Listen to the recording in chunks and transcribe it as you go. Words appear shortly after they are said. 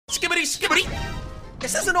skibidi.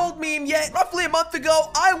 This isn't old meme yet. Roughly a month ago,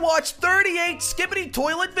 I watched 38 skibidi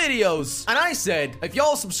toilet videos. And I said, if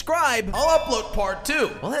y'all subscribe, I'll upload part 2.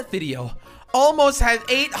 Well, that video almost has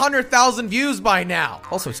 800,000 views by now.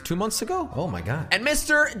 Also, it's 2 months ago? Oh my God. And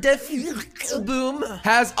Mr. Boom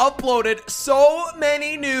has uploaded so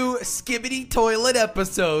many new skibidi toilet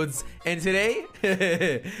episodes. And today,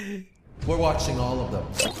 we're watching all of them.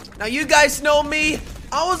 Now, you guys know me.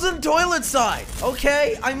 I was on toilet side,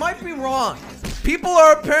 okay? I might be wrong. People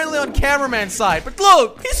are apparently on cameraman's side, but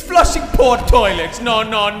look, he's flushing poor toilets. No,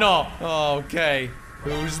 no, no. Okay,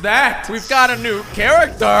 who's that? We've got a new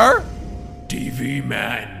character. TV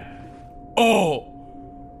man.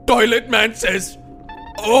 Oh, toilet man says,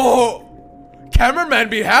 oh, cameraman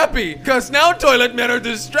be happy, because now toilet men are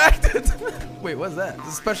distracted. Wait, what's that? There's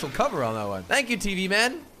a special cover on that one. Thank you, TV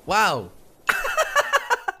man. Wow.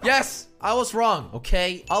 Yes, I was wrong,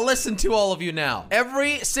 okay? I'll listen to all of you now.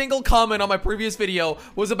 Every single comment on my previous video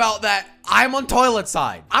was about that I'm on toilet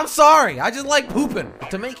side. I'm sorry, I just like pooping.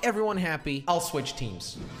 To make everyone happy, I'll switch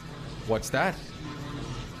teams. What's that?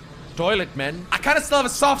 Toilet men. I kind of still have a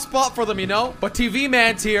soft spot for them, you know? But TV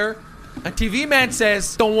man's here, and TV man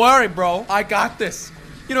says, don't worry, bro, I got this.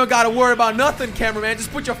 You don't gotta worry about nothing, cameraman.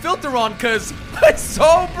 Just put your filter on, cause it's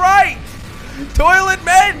so bright. Toilet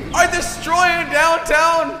men are destroying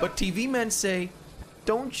downtown. But TV men say,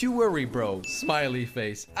 don't you worry, bro. Smiley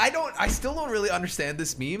face. I still don't really understand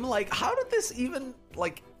this meme. Like, how did this even,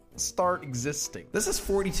 like, start existing? This is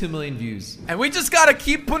 42 million views. And we just gotta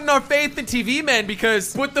keep putting our faith in TV men,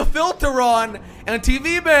 because with the filter on, and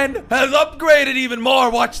TV man has upgraded even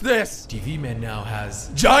more. Watch this. TV man now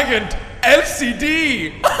has giant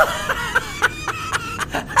LCD.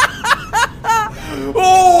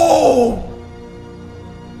 Oh!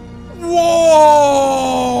 Whoa!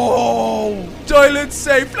 Toilets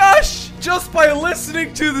say flush! Just by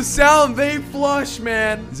listening to the sound, they flush,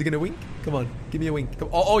 man. Is he gonna wink? Come on, give me a wink. Come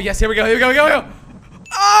oh, yes, here we go, here we go, here we go.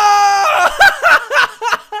 Oh!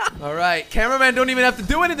 All right, cameraman don't even have to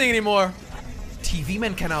do anything anymore. TV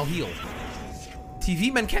men can now heal.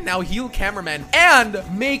 TV men can now heal cameraman and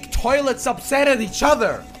make toilets upset at each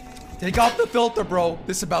other. Take off the filter, bro.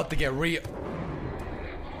 This is about to get real.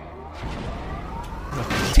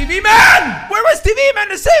 TV man! Where was TV man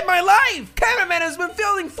to save my life? Cameraman has been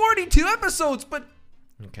filming 42 episodes, but...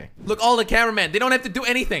 Okay. Look, all the cameramen, they don't have to do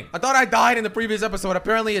anything. I thought I died in the previous episode.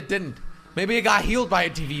 Apparently it didn't. Maybe it got healed by a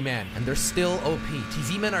TV man. And they're still OP.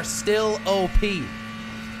 TV men are still OP.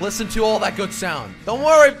 Listen to all that good sound. Don't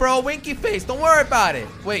worry, bro. Winky face. Don't worry about it.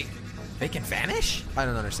 Wait. They can vanish? I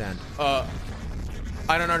don't understand.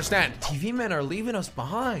 I don't understand. TV men are leaving us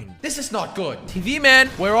behind. This is not good. TV man,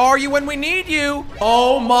 where are you when we need you?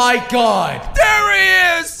 Oh my God. There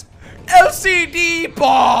he is. LCD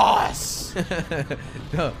boss.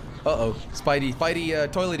 Uh-oh. Spidey,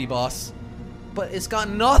 toilety boss. But it's got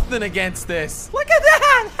nothing against this. Look at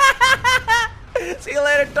that. See you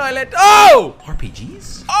later, toilet. Oh!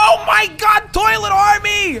 RPGs? Oh my God, toilet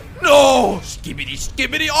army. No.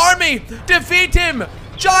 Skibidi army. Defeat him.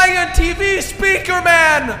 Giant TV speaker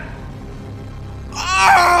man!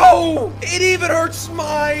 Oh! It even hurts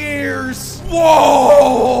my ears!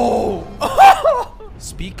 Whoa!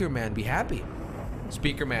 Speaker man, be happy.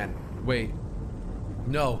 Speaker man, wait.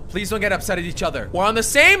 No, please don't get upset at each other. We're on the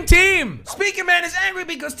same team! Speaker man is angry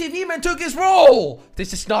because TV man took his role!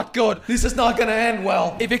 This is not good. This is not gonna end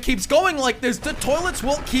well. If it keeps going like this, the toilets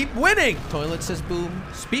will keep winning. Toilet says boom.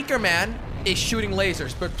 Speaker man is shooting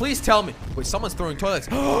lasers, but please tell me. Wait, someone's throwing toilets.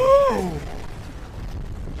 No,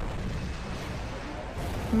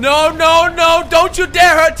 no, no, don't you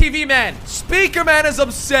dare hurt TV man. Speaker man is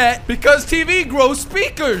upset because TV grows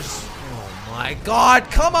speakers. Oh my God,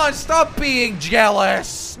 come on, stop being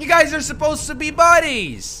jealous. You guys are supposed to be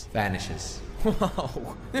buddies. Vanishes.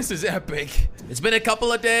 Wow, this is epic. It's been a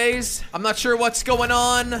couple of days. I'm not sure what's going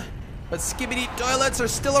on, but skibidi toilets are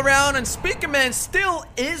still around and Speaker Man still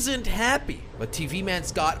isn't happy. But TV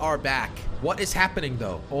Man's got our back. What is happening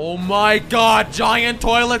though? Oh my God, giant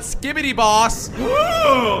toilet skibidi boss.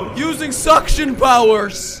 Using suction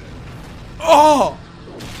powers. Oh,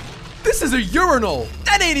 this is a urinal.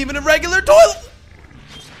 That ain't even a regular toilet.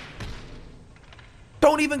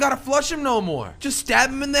 Don't even gotta flush him no more. Just stab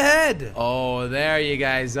him in the head. Oh, there you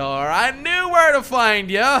guys are. I knew where to find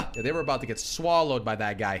ya. Yeah, they were about to get swallowed by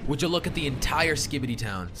that guy. Would you look at the entire skibidi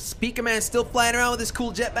town? Speaker Man still flying around with his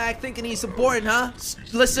cool jetpack thinking he's important, huh?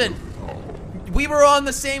 Listen, we were on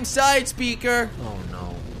the same side, Speaker. Oh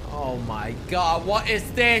no. Oh my God, what is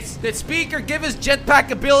this? Did Speaker give his jetpack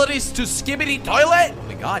abilities to skibidi toilet? Oh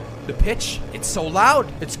my God, the pitch, it's so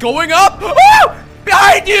loud. It's going up. Oh!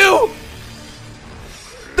 Behind you!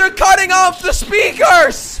 They're cutting off the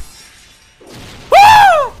speakers!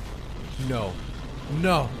 Woo! No.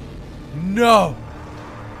 No. No.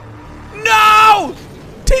 No!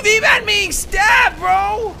 TV man being stabbed,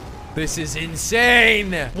 bro! This is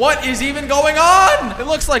insane. What is even going on? It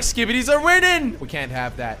looks like Skibidis are winning. We can't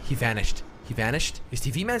have that. He vanished. He vanished. Is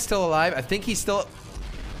TV man still alive? I think he's still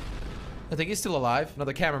alive.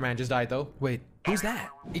 Another cameraman just died though. Wait, who's that?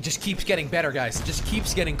 It just keeps getting better, guys. It just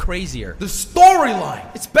keeps getting crazier. The storyline,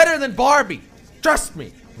 it's better than Barbie. Trust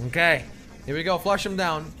me. Okay. Here we go. Flush him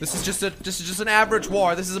down. This is just an average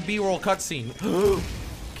war. This is a B-roll cutscene.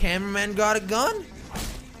 Cameraman got a gun?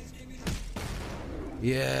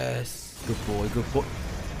 Yes. Good boy, good boy.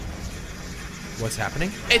 What's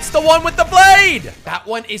happening? It's the one with the blade! That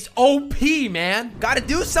one is OP, man. Gotta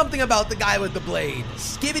do something about the guy with the blade.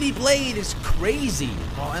 Skibidi blade is crazy.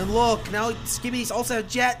 Oh, and look, now Skibidis also have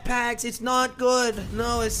jetpacks. It's not good.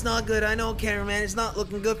 No, it's not good. I know, cameraman. It's not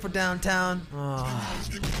looking good for downtown.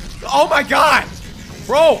 Oh my god!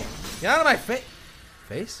 Bro, get out of my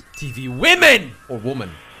face. TV women! Or woman.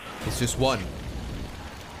 It's just one.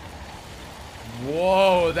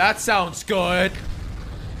 Whoa, that sounds good.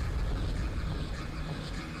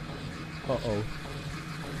 Uh-oh.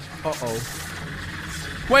 Uh-oh.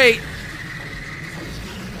 Wait.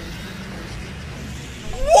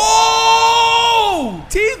 Whoa!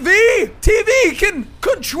 TV can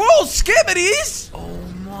control Skibidis! Oh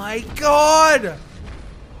my god!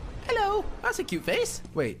 Hello. That's a cute face.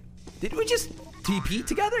 Wait, did we just TP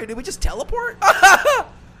together? Did we just teleport?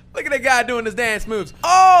 Look at that guy doing his dance moves.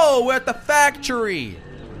 Oh, we're at the factory.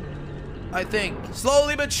 I think.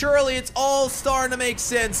 Slowly but surely, it's all starting to make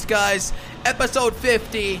sense, guys. Episode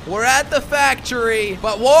 50. We're at the factory,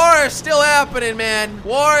 but war is still happening, man.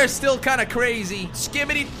 War is still kind of crazy.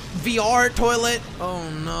 Skibidi VR toilet. Oh,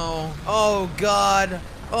 no. Oh, God.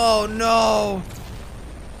 Oh, no.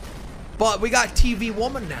 But we got TV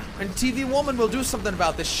Woman now. And TV Woman will do something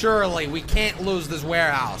about this. Surely, we can't lose this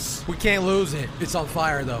warehouse. We can't lose it. It's on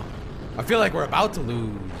fire, though. I feel like we're about to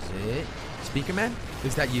lose it. Speaker Man?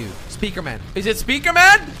 Is that you? Speaker Man. Is it Speaker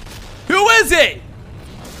Man? Who is it?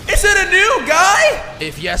 Is it a new guy?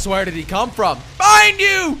 If yes, where did he come from? Find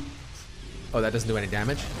you! Oh, that doesn't do any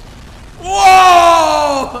damage.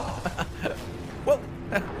 Whoa! Whoa.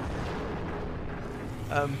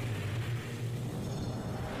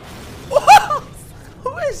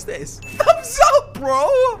 Who is this? Thumbs up, bro!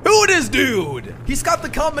 Who this dude? He's got the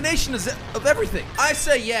combination of everything. I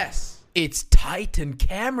say yes. It's Titan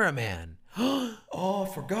Cameraman. Oh,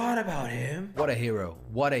 forgot about him. What a hero.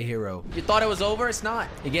 What a hero. You thought it was over? It's not.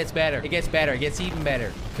 It gets better. It gets better. It gets even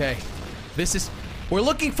better. Okay. We're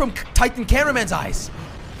looking from Titan Cameraman's eyes.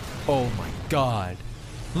 Oh my god.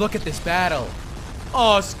 Look at this battle.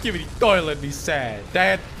 Oh, Skibidi toilet me sad.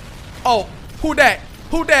 Dad. Oh, who that?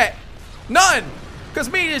 Who that? None. Cause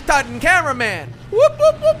me is Titan Cameraman. Whoop,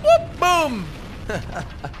 whoop, whoop, whoop. Boom.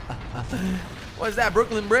 What's that,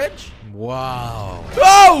 Brooklyn Bridge? Wow.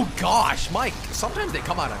 Oh, gosh, Mike. Sometimes they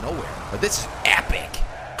come out of nowhere. But this is epic.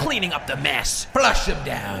 Cleaning up the mess. Flush them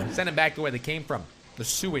down. Send them back to where they came from. The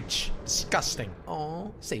sewage. Disgusting.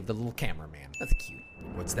 Oh, save the little cameraman. That's cute.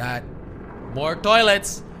 What's that? More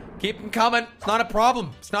toilets. Keep them coming. It's not a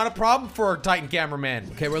problem. It's not a problem for Titan Cameraman.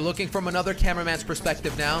 Okay, we're looking from another cameraman's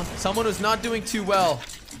perspective now. Someone who's not doing too well.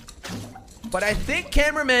 But I think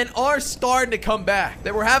cameramen are starting to come back.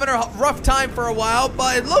 They were having a rough time for a while,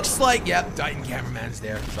 but it looks like, yep, Titan Cameraman's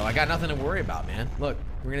there. So I got nothing to worry about, man. Look,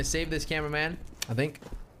 we're gonna save this cameraman, I think.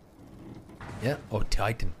 Yeah, oh,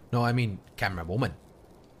 Titan. No, I mean, camera woman.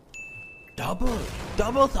 Double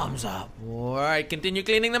thumbs up. All right, continue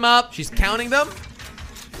cleaning them up. She's counting them.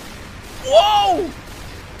 Whoa!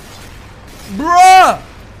 Bruh!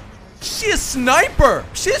 She's a sniper.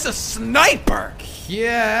 She's a sniper.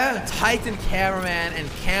 Yeah. Titan Cameraman and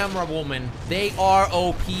Camera Woman, they are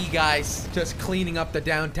OP, guys. Just cleaning up the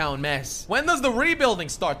downtown mess. When does the rebuilding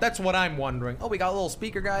start? That's what I'm wondering. Oh, we got a little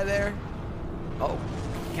speaker guy there. Oh,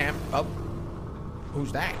 oh.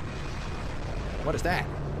 Who's that? What is that?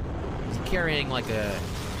 Is he carrying like a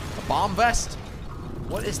bomb vest?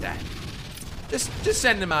 What is that? Just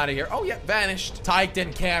send him out of here. Oh, yeah, vanished.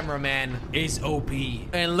 Titan Cameraman is OP.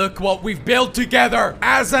 And look what we've built together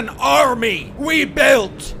as an army. We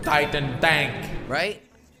built Titan Tank. Right?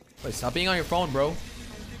 Wait, stop being on your phone, bro.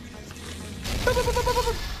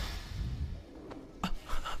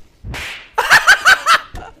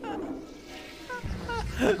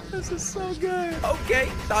 This is so good. Okay,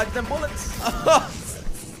 dodge them bullets.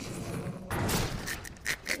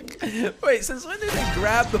 Wait, since when did they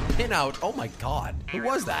grab the pin out? Oh my god. Who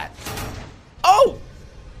was that? Oh!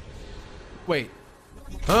 Wait.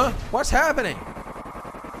 Huh? What's happening?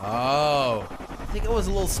 Oh. I think it was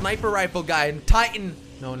a little sniper rifle guy and Titan.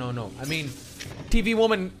 No. I mean, TV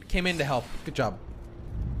woman came in to help. Good job.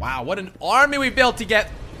 Wow, what an army we built to get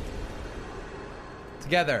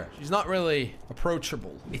together. She's not really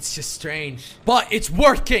approachable. It's just strange. But it's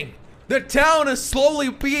working. The town is slowly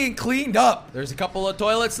being cleaned up. There's a couple of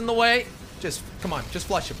toilets in the way. Just, come on, just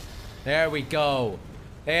flush them. There we go.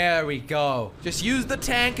 There we go. Just use the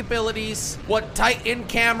tank abilities. What Titan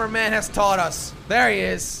cameraman has taught us. There he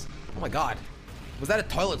is. Oh my God. Was that a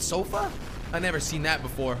toilet sofa? I've never seen that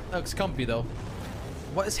before. That looks comfy though.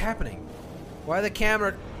 What is happening? Why are the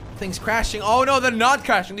camera things crashing? Oh no, they're not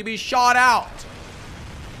crashing. They're being shot out.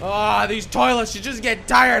 Ah, these toilets, you just get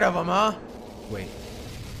tired of them, huh? Wait.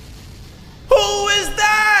 Who is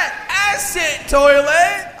that? Acid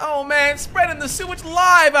toilet? Oh man, spreading the sewage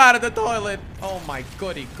live out of the toilet. Oh my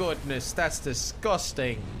goody goodness, that's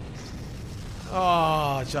disgusting.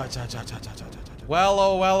 Oh, well,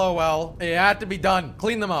 oh well, oh well. It had to be done.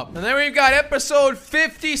 Clean them up. And then we've got episode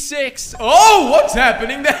 56. Oh, what's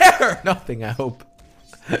happening there? Nothing, I hope.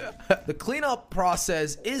 The cleanup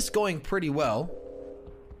process is going pretty well.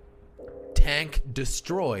 Tank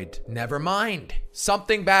destroyed. Never mind.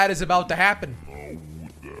 Something bad is about to happen.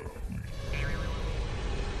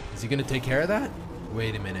 Is he gonna take care of that?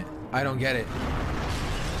 Wait a minute. I don't get it.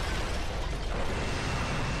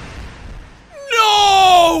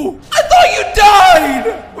 No! I thought you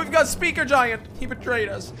died! We've got Speaker Giant. He betrayed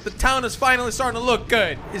us. The town is finally starting to look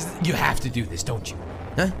good. You have to do this, don't you?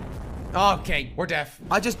 Huh? Okay, we're deaf.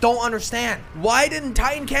 I just don't understand. Why didn't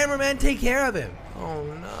Titan Cameraman take care of him? Oh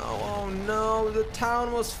no, the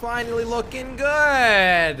town was finally looking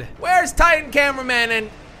good. Where's Titan Cameraman and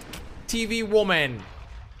TV Woman?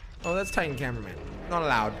 Oh, that's Titan Cameraman. Not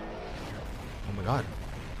allowed. Oh my God.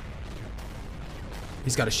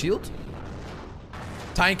 He's got a shield?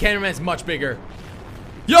 Titan Cameraman's much bigger.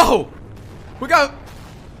 Yo! We got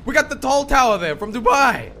the tall tower there from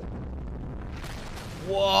Dubai.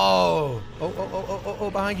 Whoa. Oh,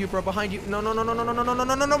 behind you, bro, behind you.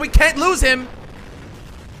 No, we can't lose him.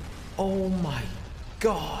 Oh my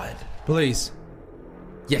God. Please.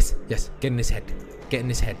 Yes, get in his head. Get in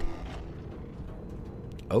his head.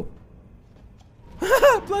 Oh.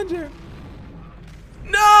 Plunger.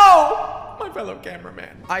 No! My fellow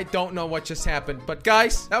cameraman. I don't know what just happened, but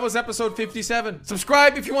guys, that was episode 57.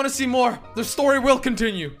 Subscribe if you want to see more. The story will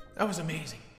continue. That was amazing.